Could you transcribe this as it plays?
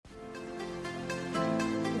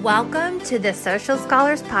Welcome to the Social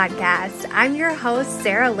Scholars Podcast. I'm your host,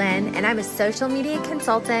 Sarah Lynn, and I'm a social media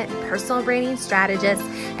consultant, personal branding strategist,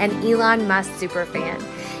 and Elon Musk superfan.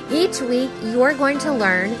 Each week, you're going to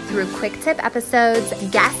learn through quick tip episodes,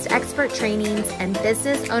 guest expert trainings, and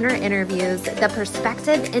business owner interviews the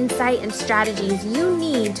perspective, insight, and strategies you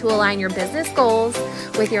need to align your business goals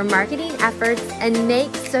with your marketing efforts and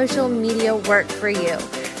make social media work for you.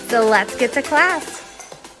 So let's get to class.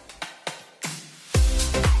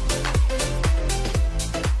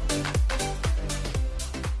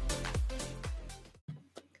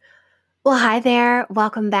 Well, hi there.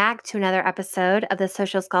 Welcome back to another episode of the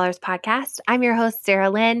Social Scholars Podcast. I'm your host,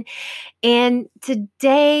 Sarah Lynn, and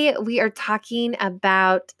today we are talking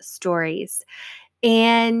about stories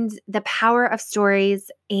and the power of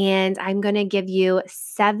stories. And I'm going to give you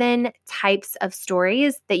 7 types of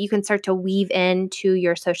stories that you can start to weave into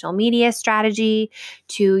your social media strategy,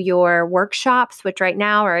 to your workshops, which right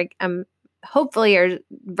now are hopefully are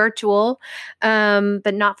virtual,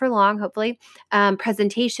 but not for long, hopefully.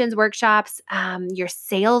 Presentations, workshops, your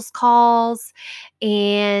sales calls,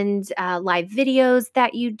 and live videos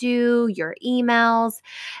that you do, your emails.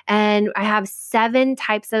 And I have 7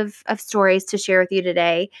 types of stories to share with you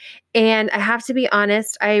today. And I have to be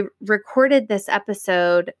honest, I recorded this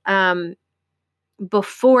episode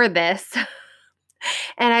before this.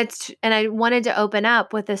 And I wanted to open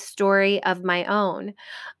up with a story of my own.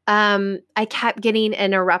 I kept getting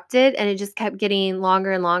interrupted, and it just kept getting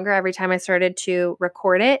longer and longer every time I started to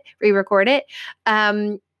re-record it.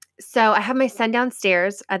 So I have my son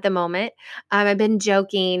downstairs at the moment. I've been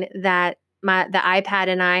joking that the iPad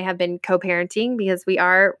and I have been co-parenting because we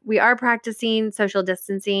are practicing social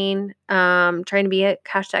distancing, trying to be a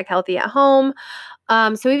 #healthy at home.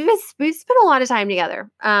 So we've spent a lot of time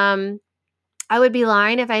together. I would be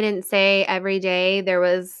lying if I didn't say every day there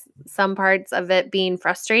was some parts of it being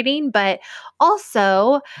frustrating, but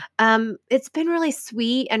also it's been really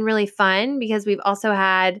sweet and really fun because we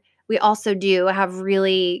also do have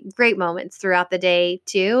really great moments throughout the day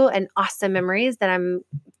too, and awesome memories that I'm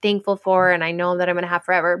thankful for and I know that I'm going to have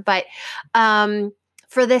forever. But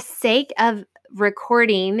for the sake of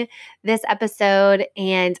recording this episode,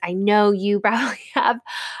 and I know you probably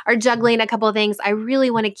are juggling a couple of things, I really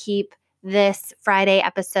want to keep this Friday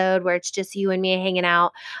episode where it's just you and me hanging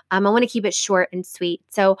out. I want to keep it short and sweet.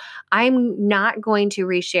 So I'm not going to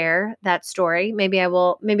reshare that story. Maybe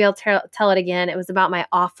I'll tell it again. It was about my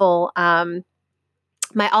awful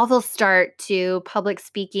start to public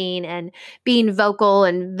speaking and being vocal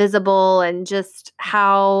and visible and just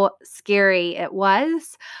how scary it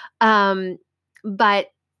was.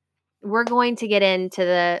 But we're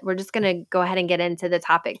just going to go ahead and get into the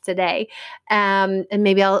topic today. And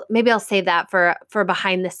maybe I'll save that for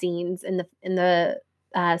behind the scenes in the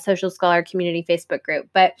Social Scholar Community Facebook group.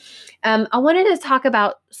 But I wanted to talk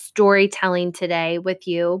about storytelling today with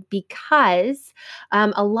you because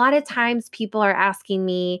a lot of times people are asking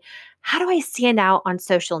me, how do I stand out on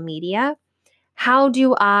social media? How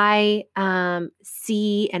do I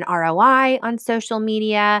see an ROI on social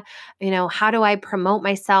media? How do I promote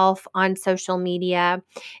myself on social media?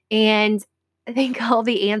 And I think all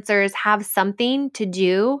the answers have something to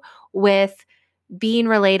do with being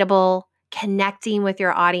relatable, connecting with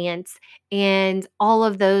your audience, and all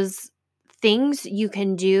of those things you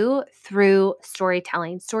can do through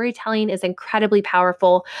storytelling. Storytelling is incredibly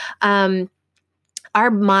powerful. Our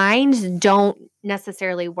minds don't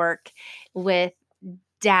necessarily work with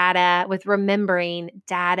remembering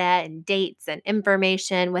data and dates and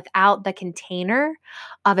information without the container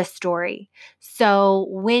of a story. So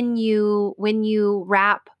when you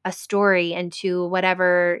wrap a story into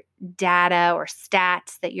whatever data or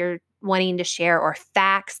stats that you're wanting to share or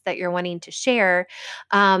facts that you're wanting to share,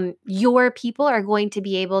 your people are going to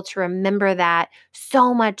be able to remember that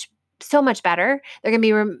so much better. They're going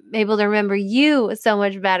to be able to remember you so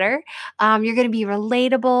much better. You're going to be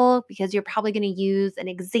relatable because you're probably going to use an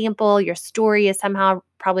example. Your story is somehow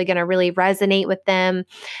probably going to really resonate with them.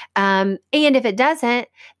 And if it doesn't,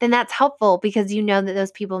 then that's helpful because you know that those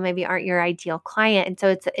people maybe aren't your ideal client. And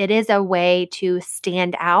so it is a way to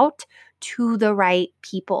stand out to the right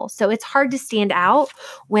people. So it's hard to stand out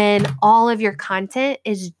when all of your content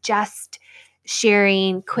is just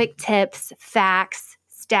sharing quick tips, facts,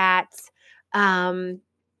 stats,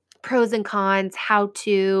 pros and cons, how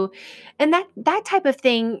to, and that type of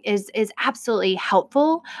thing is absolutely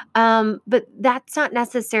helpful. But that's not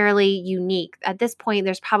necessarily unique. At this point,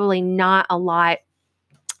 there's probably not a lot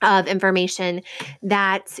of information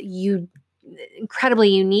that's incredibly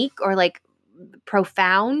unique or like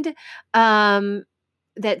profound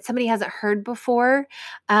that somebody hasn't heard before,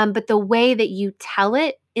 but the way that you tell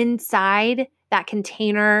it inside that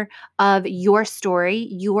container of your story,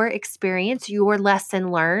 your experience, your lesson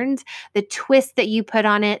learned, the twist that you put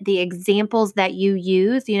on it, the examples that you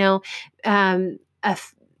use, um, a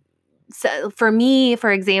so for me,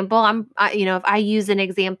 for example, if I use an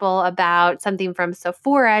example about something from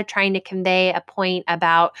Sephora trying to convey a point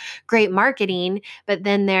about great marketing, but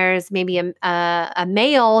then there's maybe a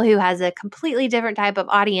male who has a completely different type of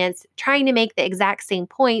audience trying to make the exact same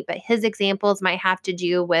point, but his examples might have to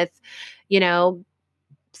do with, you know,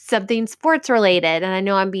 something sports related. And I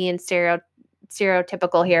know I'm being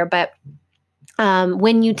stereotypical here, but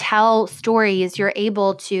when you tell stories, you're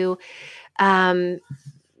able to um,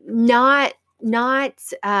 not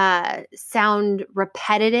sound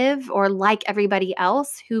repetitive or like everybody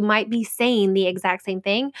else who might be saying the exact same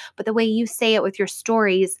thing, but the way you say it with your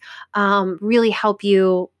stories really help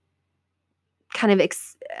you kind of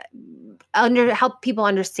help people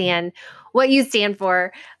understand what you stand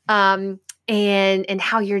for, and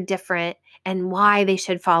how you're different and why they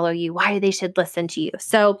should follow you, why they should listen to you.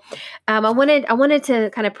 So I wanted to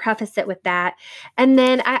kind of preface it with that. And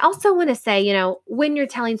then I also want to say, when you're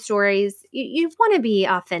telling stories, you want to be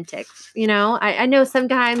authentic. I know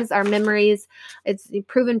sometimes our memories, it's a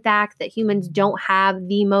proven fact that humans don't have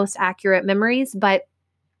the most accurate memories, but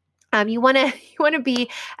you want to you want to be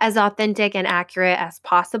as authentic and accurate as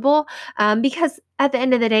possible, because at the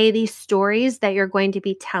end of the day, these stories that you're going to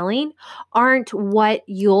be telling aren't what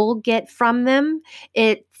you'll get from them.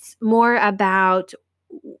 It's more about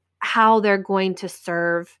how they're going to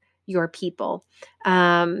serve your people.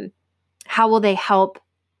 How will they help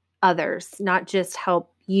others, not just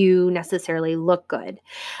help you necessarily look good?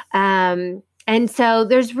 And so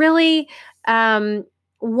there's really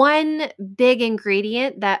one big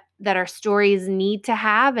ingredient that our stories need to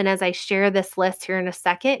have. And as I share this list here in a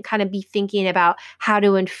second, kind of be thinking about how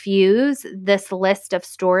to infuse this list of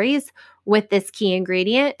stories with this key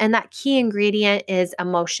ingredient. And that key ingredient is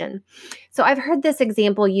emotion. So I've heard this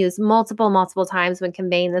example used multiple times when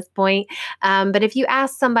conveying this point. But if you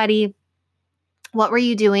ask somebody, what were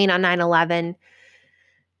you doing on 9/11?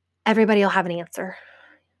 Everybody will have an answer,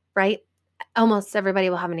 right? Almost everybody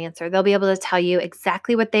will have an answer. They'll be able to tell you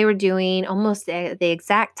exactly what they were doing, almost the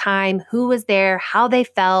exact time, who was there, how they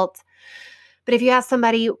felt. But if you ask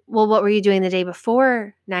somebody, well, what were you doing the day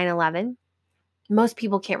before 9/11? Most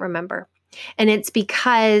people can't remember. And it's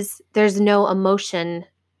because there's no emotion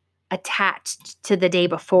attached to the day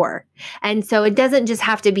before. And so it doesn't just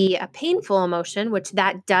have to be a painful emotion, which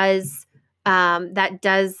that does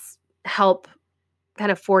help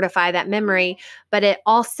kind of fortify that memory, but it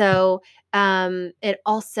also can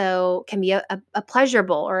be a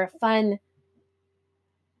pleasurable or a fun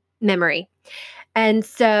memory. And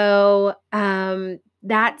so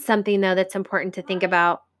that's something though that's important to think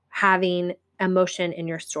about, having emotion in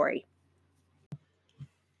your story.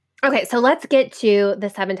 Okay, so let's get to the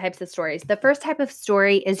 7 types of stories. The first type of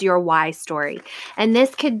story is your why story. And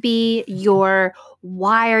this could be your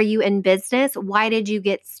why are you in business? Why did you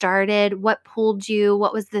get started? What pulled you?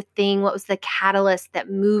 What was the thing? What was the catalyst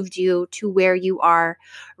that moved you to where you are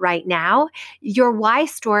right now? Your why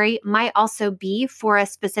story might also be for a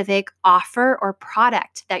specific offer or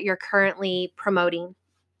product that you're currently promoting.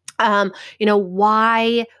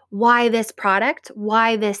 Why this product,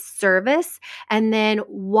 why this service, and then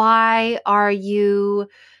why are you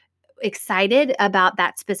excited about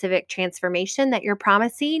that specific transformation that you're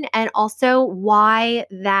promising, and also why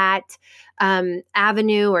that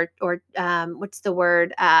avenue or what's the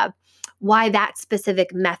word, why that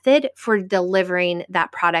specific method for delivering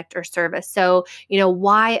that product or service. So,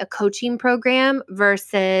 why a coaching program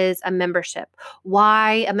versus a membership?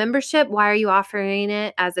 Why a membership? Why are you offering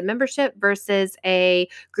it as a membership versus a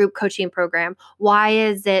group coaching program? Why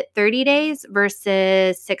is it 30 days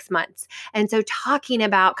versus 6 months? And so talking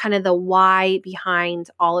about kind of the why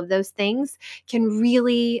behind all of those things can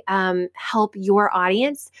really help your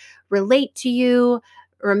audience relate to you,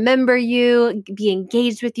 remember you, be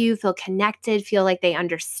engaged with you, feel connected, feel like they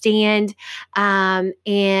understand,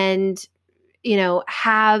 and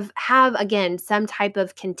have again some type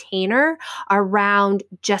of container around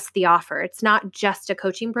just the offer. It's not just a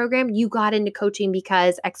coaching program. You got into coaching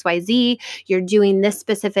because XYZ. You're doing this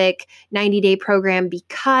specific 90-day program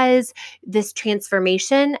because this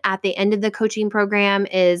transformation at the end of the coaching program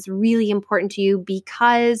is really important to you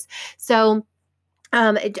because so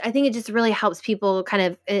I think it just really helps people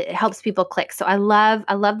it helps people click. So I love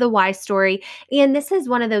the why story. And this is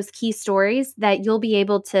one of those key stories that you'll be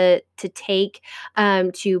able to to take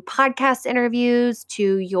to podcast interviews,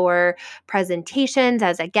 to your presentations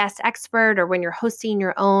as a guest expert, or when you're hosting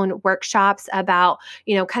your own workshops about,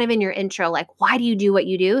 kind of in your intro, like, why do you do what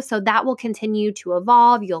you do? So that will continue to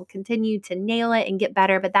evolve. You'll continue to nail it and get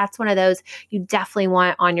better. But that's one of those you definitely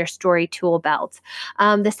want on your story tool belt.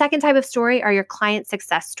 The second type of story are your client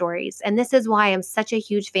success stories. And this is why I'm such a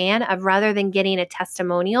huge fan of, rather than getting a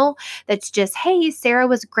testimonial that's just, hey, Sarah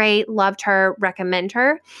was great, loved her, recommend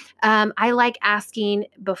her. I like asking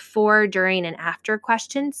before, during, and after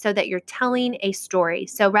questions so that you're telling a story.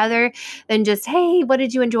 So rather than just, hey, what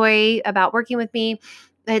did you enjoy about working with me?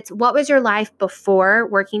 It's, what was your life before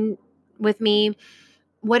working with me?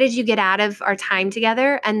 What did you get out of our time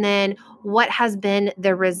together? And then what has been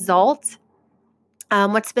the result?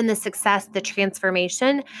 What's been the success, the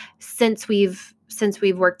transformation since we've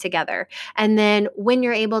worked together? And then when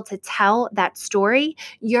you're able to tell that story,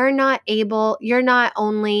 you're not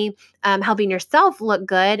only helping yourself look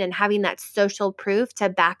good and having that social proof to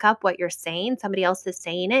back up what you're saying, somebody else is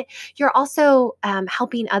saying it, you're also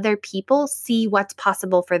helping other people see what's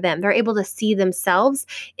possible for them. They're able to see themselves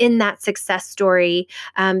in that success story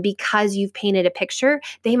because you've painted a picture.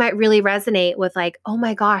 They might really resonate with, like, oh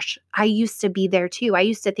my gosh, I used to be there too. I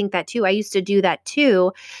used to think that too. I used to do that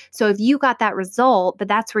too. So if you got that result, but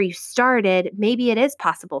that's where you started, maybe it is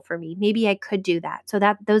possible for me. Maybe I could do that. So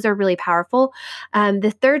those are really powerful.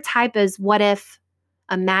 The third type is what if,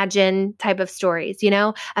 imagine type of stories.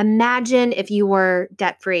 Imagine if you were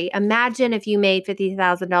debt free. Imagine if you made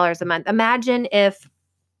 $50,000 a month. Imagine if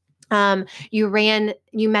you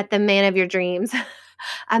met the man of your dreams.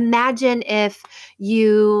 Imagine if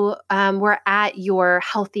you were at your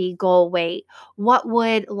healthy goal weight. What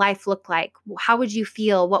would life look like? How would you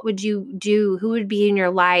feel? What would you do? Who would be in your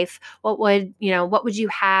life? What would you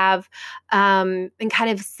have? And kind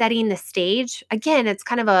of setting the stage. Again, it's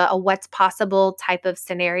kind of a what's possible type of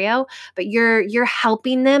scenario, but you're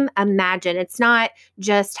helping them imagine. It's not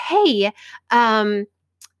just, hey,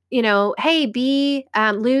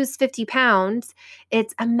 lose 50 pounds.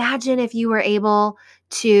 It's, imagine if you were able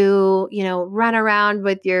to, run around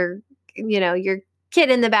with your kid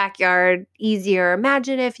in the backyard easier.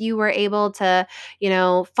 Imagine if you were able to,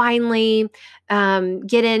 finally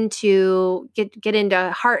get into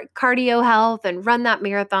heart cardio health and run that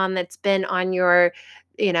marathon that's been on your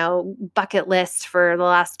bucket list for the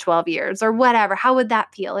last 12 years or whatever. How would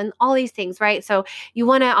that feel? And all these things, right? So you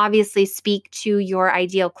want to obviously speak to your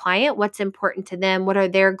ideal client, what's important to them, what are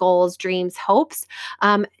their goals, dreams, hopes,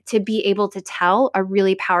 to be able to tell a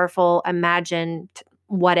really powerful, imagined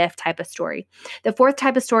what if type of story. The fourth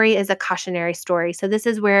type of story is a cautionary story. So this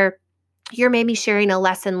is where you're maybe sharing a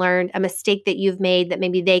lesson learned, a mistake that you've made that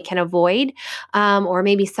maybe they can avoid, or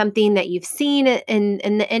maybe something that you've seen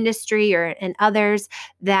in the industry or in others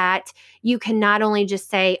that you can not only just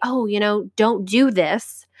say, oh, don't do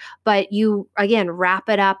this, but you, again, wrap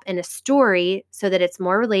it up in a story so that it's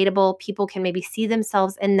more relatable. People can maybe see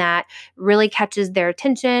themselves in that, really catches their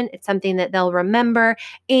attention. It's something that they'll remember,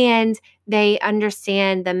 and they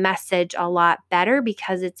understand the message a lot better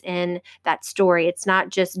because it's in that story. It's not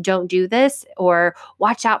just don't do this or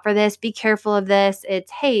watch out for this, be careful of this.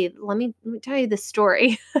 It's, hey, let me tell you the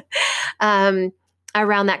story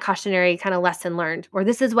around that cautionary kind of lesson learned, or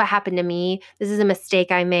this is what happened to me. This is a mistake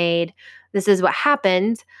I made. This is what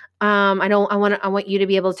happened. I want you to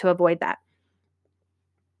be able to avoid that.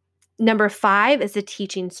 Number 5 is a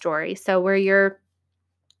teaching story. So where you're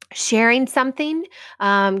sharing something,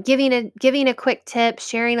 giving a quick tip,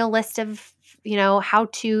 sharing a list of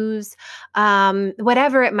how-tos,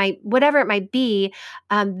 whatever it might be.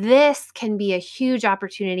 This can be a huge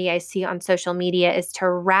opportunity I see on social media, is to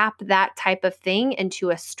wrap that type of thing into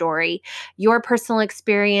a story. Your personal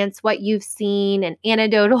experience, what you've seen, an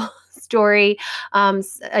anecdotal story,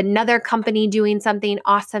 another company doing something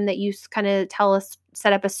awesome that you kind of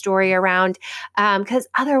set up a story around, because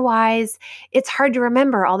otherwise it's hard to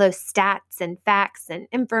remember all those stats and facts and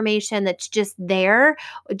information that's just there,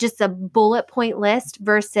 just a bullet point list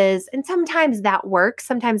versus, and sometimes that works.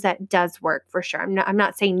 Sometimes that does work for sure. I'm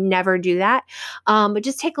not saying never do that, but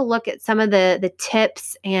just take a look at some of the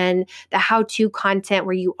tips and the how-to content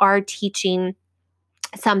where you are teaching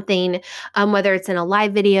something, whether it's in a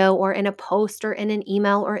live video or in a post or in an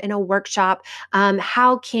email or in a workshop.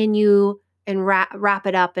 How can you wrap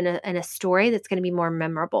it up in a story that's going to be more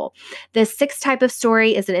memorable? The 6th type of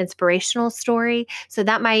story is an inspirational story. So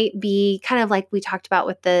that might be kind of like we talked about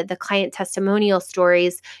with the client testimonial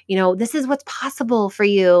stories. This is what's possible for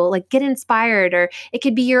you. Like, get inspired. Or it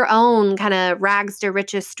could be your own kind of rags to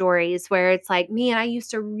riches stories where it's like, man, I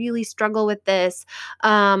used to really struggle with this.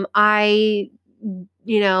 I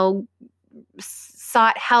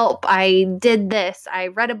sought help. I did this. I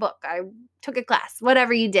read a book. I took a class,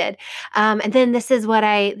 whatever you did. And then this is where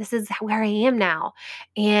I am now.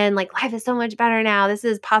 And like life is so much better now. This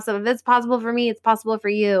is possible. If it's possible for me, it's possible for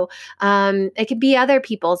you. It could be other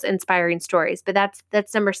people's inspiring stories, but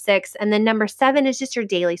that's number 6. And then number 7 is just your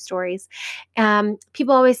daily stories.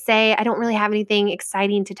 People always say, I don't really have anything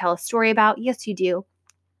exciting to tell a story about. Yes, you do.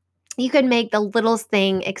 You could make the littlest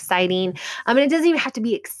thing exciting. I mean, it doesn't even have to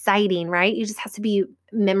be exciting, right? You just have to be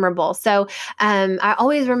memorable. So I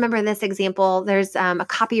always remember this example. There's a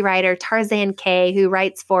copywriter, Tarzan Kay, who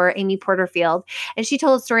writes for Amy Porterfield. And she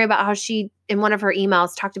told a story about how she, in one of her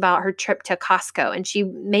emails, talked about her trip to Costco. And she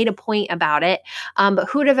made a point about it. But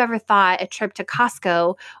who would have ever thought a trip to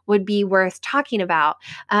Costco would be worth talking about?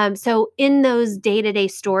 So in those day-to-day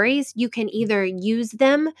stories, you can either use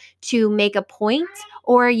them to make a point,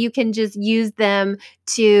 or you can just use them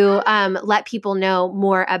to let people know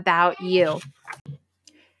more about you.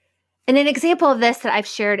 And an example of this that I've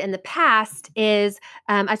shared in the past is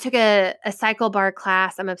I took a cycle bar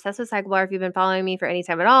class. I'm obsessed with cycle bar. If you've been following me for any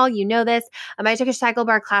time at all, you know this. I took a cycle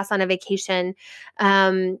bar class on a vacation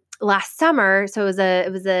last summer. So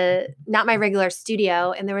it was a not my regular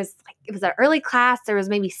studio, and it was an early class. There was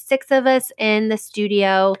maybe 6 of us in the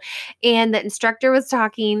studio, and the instructor was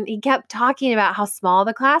talking. He kept talking about how small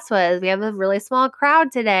the class was. We have a really small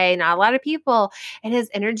crowd today, not a lot of people, and his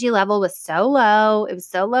energy level was so low. It was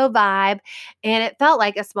so low vibe, and it felt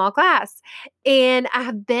like a small class. And I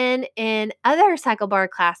have been in other cycle bar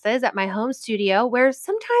classes at my home studio where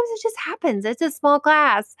sometimes it just happens. It's a small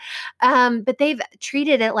class. But they've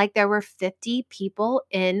treated it like there were 50 people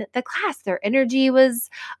in the class. Their energy was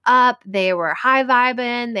up. They were high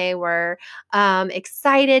vibing. They were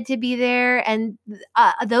excited to be there. And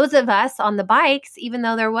those of us on the bikes, even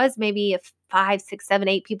though there was maybe 5, 6, 7,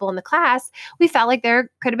 8 people in the class, we felt like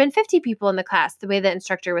there could have been 50 people in the class the way the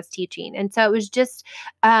instructor was teaching. And so it was just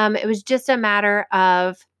a matter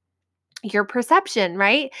of your perception,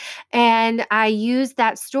 right? And I used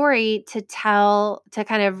that story to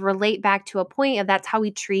kind of relate back to a point of that's how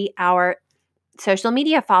we treat our social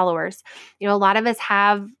media followers. A lot of us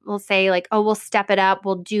we'll say like, oh, we'll step it up,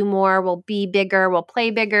 we'll do more, we'll be bigger, we'll play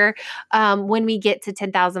bigger when we get to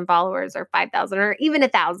 10,000 followers or 5,000 or even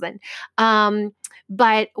 1,000.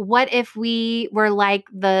 But what if we were like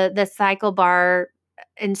the cycle bar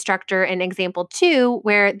instructor in example 2,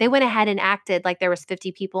 where they went ahead and acted like there was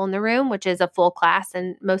 50 people in the room, which is a full class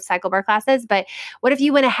in most cycle bar classes. But what if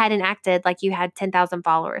you went ahead and acted like you had 10,000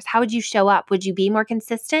 followers? How would you show up? Would you be more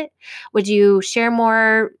consistent? Would you share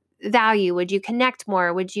more value? Would you connect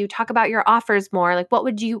more? Would you talk about your offers more? Like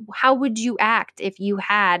how would you act if you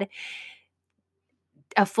had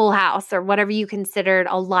a full house or whatever you considered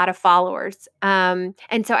a lot of followers? And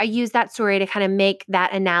so I used that story to kind of make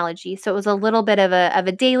that analogy. So it was a little bit of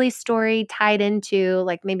a daily story tied into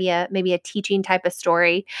like maybe a teaching type of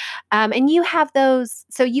story. And you have those,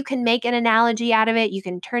 so you can make an analogy out of it. You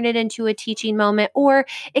can turn it into a teaching moment, or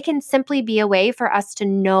it can simply be a way for us to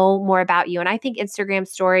know more about you. And I think Instagram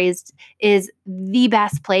stories is the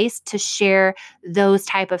best place to share those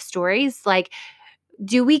type of stories. Like,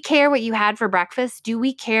 do we care what you had for breakfast? Do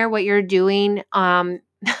we care what you're doing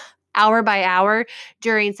hour by hour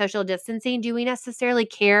during social distancing? Do we necessarily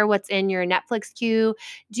care what's in your Netflix queue?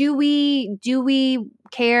 Do we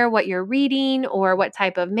care what you're reading or what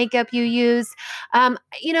type of makeup you use?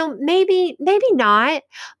 Maybe not,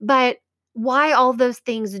 but why all those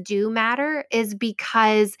things do matter is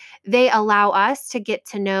because they allow us to get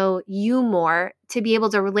to know you more, to be able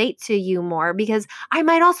to relate to you more, because I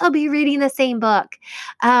might also be reading the same book.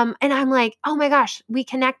 And I'm like, oh my gosh, we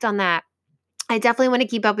connect on that. I definitely want to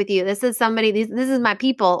keep up with you. This is this is my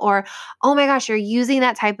people. Or, oh my gosh, you're using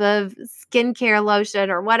that type of skincare lotion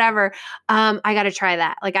or whatever. I got to try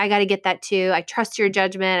that. Like, I got to get that too. I trust your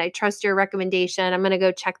judgment. I trust your recommendation. I'm going to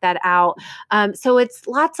go check that out. So it's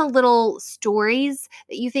lots of little stories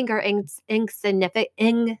that you think are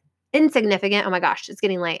insignificant. Oh my gosh, it's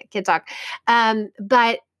getting late. Kid talk.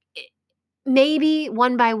 But maybe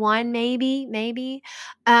one by one, maybe.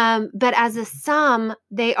 But as a sum,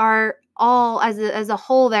 they are all, as a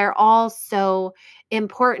whole, they're all so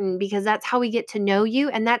important, because that's how we get to know you.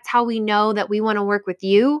 And that's how we know that we want to work with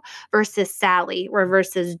you versus Sally or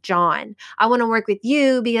versus John. I want to work with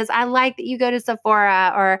you because I like that you go to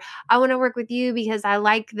Sephora, or I want to work with you because I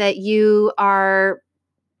like that you are,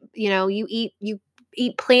 you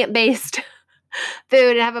eat plant-based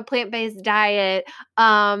food and have a plant-based diet,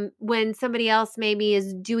 when somebody else maybe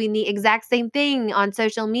is doing the exact same thing on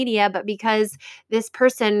social media, but because this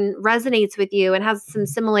person resonates with you and has some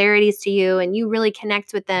similarities to you and you really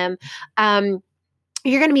connect with them,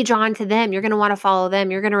 you're going to be drawn to them. You're going to want to follow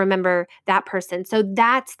them. You're going to remember that person. So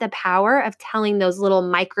that's the power of telling those little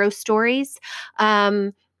micro stories.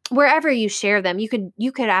 Wherever you share them, you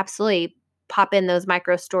could absolutely pop in those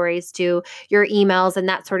micro stories to your emails and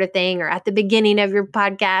that sort of thing, or at the beginning of your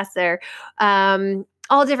podcast, or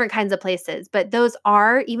all different kinds of places. But those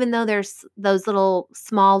are, even though there's those little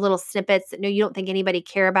small little snippets that no, you don't think anybody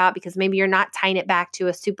care about because maybe you're not tying it back to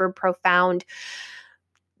a super profound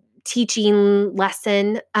teaching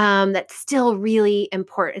lesson, that's still really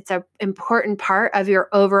important. It's an important part of your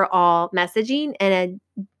overall messaging, and a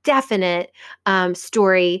definite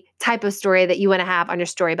type of story that you want to have on your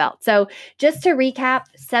story belt. So just to recap,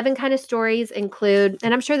 7 kind of stories include,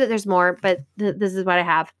 and I'm sure that there's more, but this is what I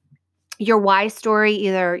have. Your why story,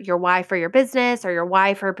 either your why for your business or your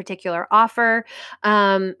why for a particular offer,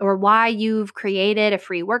 or why you've created a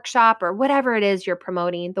free workshop or whatever it is you're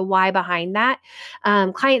promoting, the why behind that.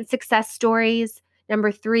 Client success stories.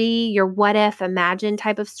 Number 3, your what if, imagine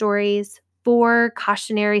type of stories. 4,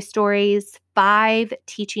 cautionary stories. 5,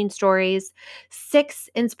 teaching stories. 6,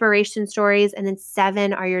 inspiration stories. And then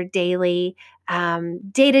 7 are your daily,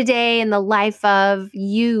 day-to-day in the life of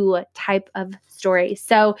you type of stories.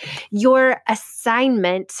 So your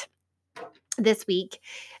assignment this week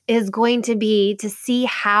is going to be to see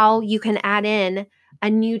how you can add in a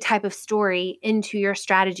new type of story into your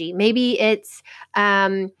strategy. Maybe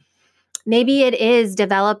it is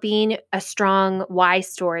developing a strong why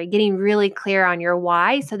story, getting really clear on your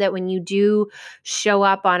why, so that when you do show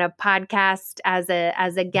up on a podcast as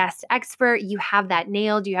a guest expert, you have that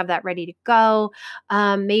nailed, you have that ready to go.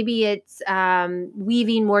 Maybe it's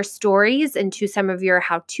weaving more stories into some of your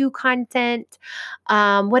how-to content.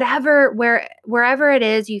 Wherever it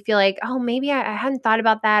is, you feel like, oh, maybe I hadn't thought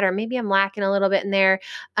about that, or maybe I'm lacking a little bit in there.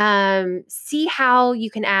 See how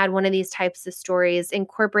you can add one of these types of stories,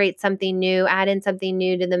 incorporate something new, add in something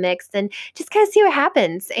new to the mix, and just kind of see what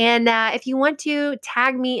happens. And if you want to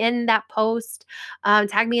tag me in that post,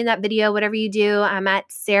 tag me in that video, whatever you do, I'm at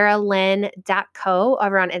sarahlyn.co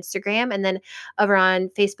over on Instagram, and then over on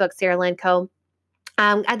Facebook, Sarah Lynn Co.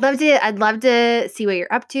 I'd love to see what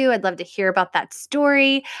you're up to. I'd love to hear about that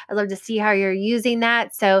story. I'd love to see how you're using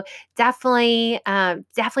that. So definitely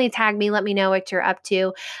tag me. Let me know what you're up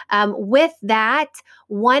to. With that,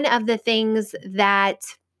 one of the things that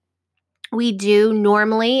we do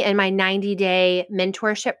normally in my 90-day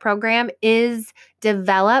mentorship program is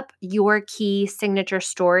develop your key signature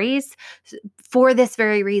stories for this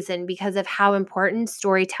very reason, because of how important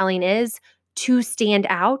storytelling is to stand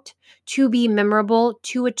out, to be memorable,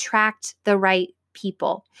 to attract the right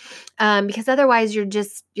people. Because otherwise you're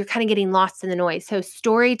kind of getting lost in the noise. So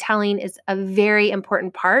storytelling is a very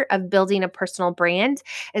important part of building a personal brand,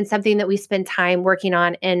 and something that we spend time working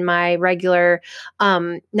on in my regular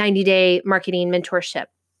 90-day marketing mentorship,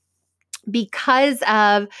 because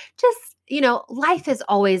of just, life is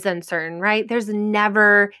always uncertain, right? There's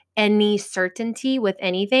never any certainty with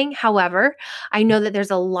anything. However, I know that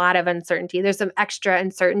there's a lot of uncertainty. There's some extra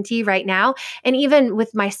uncertainty right now. And even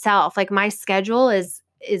with myself, like my schedule is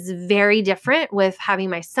very different with having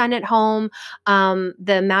my son at home. The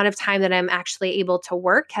amount of time that I'm actually able to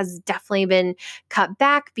work has definitely been cut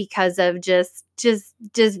back because of just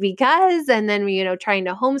because, and then, trying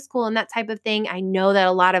to homeschool and that type of thing. I know that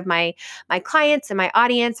a lot of my clients and my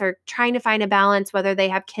audience are trying to find a balance, whether they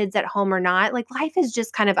have kids at home or not. Like, life is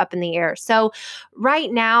just kind of up in the air. So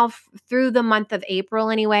right now, through the month of April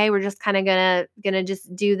anyway, we're just kind of gonna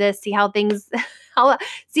just do this, see how things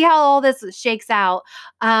see how all this shakes out.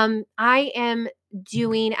 I am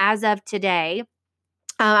doing, as of today,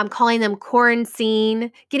 I'm calling them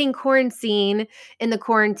getting quarantine in the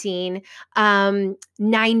quarantine,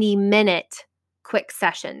 90-minute quick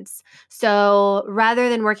sessions. So rather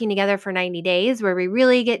than working together for 90 days where we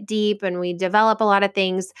really get deep and we develop a lot of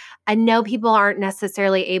things, I know people aren't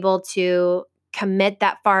necessarily able to commit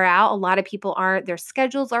that far out. A lot of people aren't. Their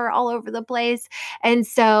schedules are all over the place. And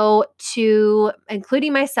so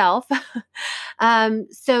including myself,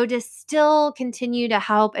 so to still continue to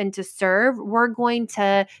help and to serve, we're going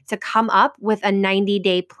to come up with a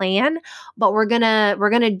 90-day plan, but we're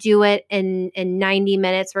gonna do it in 90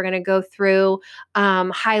 minutes. We're gonna go through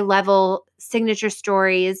high level signature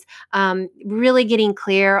stories, really getting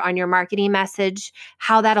clear on your marketing message,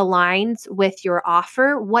 how that aligns with your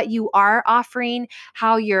offer, what you are offering,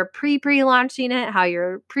 how you're pre-launching it, how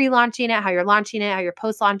you're pre-launching it, how you're launching it, how you're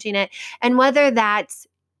post-launching it, and whether that's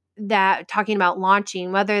talking about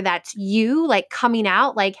launching, whether that's you like coming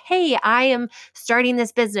out like, hey, I am starting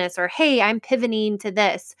this business, or hey, I'm pivoting to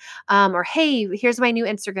this, or hey, here's my new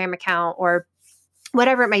Instagram account, or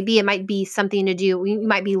whatever it might be something to do. You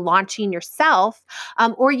might be launching yourself,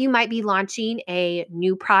 or you might be launching a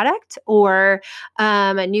new product or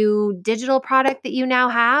a new digital product that you now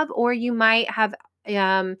have, or you might have,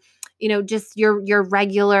 just your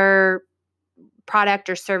regular product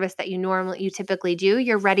or service that you typically do.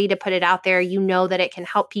 You're ready to put it out there. You know that it can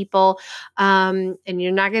help people, and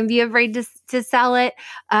you're not going to be afraid to sell it,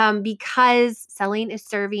 because selling is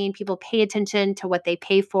serving. People pay attention to what they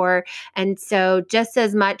pay for, and so just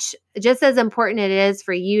as important it is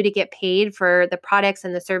for you to get paid for the products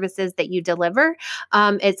and the services that you deliver,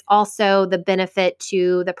 it's also the benefit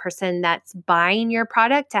to the person that's buying your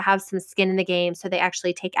product to have some skin in the game, so they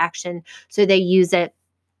actually take action, so they use it.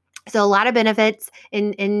 So a lot of benefits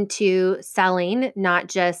into selling, not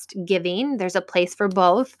just giving. There's a place for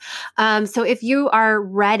both. So if you are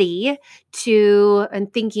ready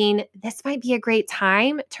and thinking this might be a great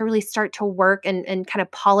time to really start to work and kind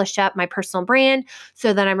of polish up my personal brand,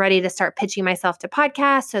 so that I'm ready to start pitching myself to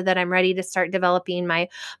podcasts, so that I'm ready to start developing my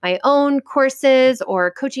own courses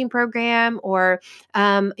or coaching program, or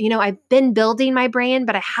I've been building my brand,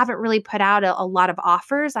 but I haven't really put out a lot of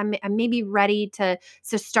offers. I'm maybe ready to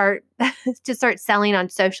start to start selling on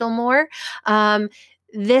social more.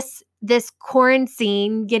 This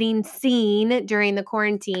quarantine, getting seen during the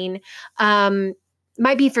quarantine,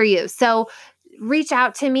 might be for you. So reach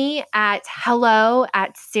out to me at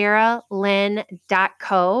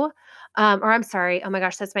hello@saralyn.co. Or I'm sorry, oh my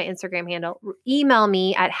gosh, that's my Instagram handle. Email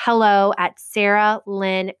me at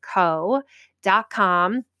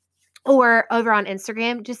hello@saralynco.com, or over on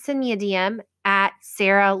Instagram, just send me a DM at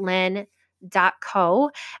saralyn.co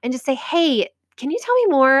and just say, hey, can you tell me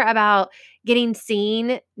more about getting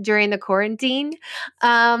seen during the quarantine?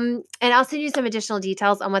 And I'll send you some additional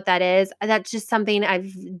details on what that is. That's just something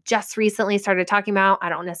I've just recently started talking about. I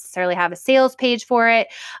don't necessarily have a sales page for it.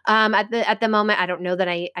 At the moment, I don't know that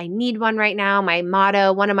I need one right now.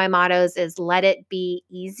 One of my mottos is let it be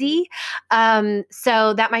easy.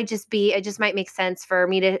 So that might it just might make sense for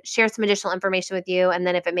me to share some additional information with you. And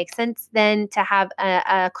then if it makes sense, then to have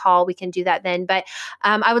a call, we can do that then. But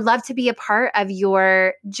I would love to be a part of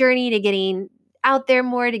your journey to getting out there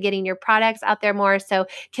more, to getting your products out there more. So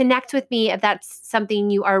connect with me if that's something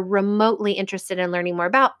you are remotely interested in learning more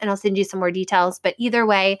about, and I'll send you some more details. But either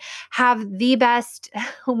way, have the best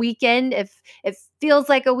weekend. If it feels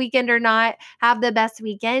like a weekend or not, have the best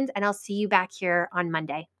weekend, and I'll see you back here on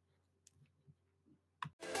Monday.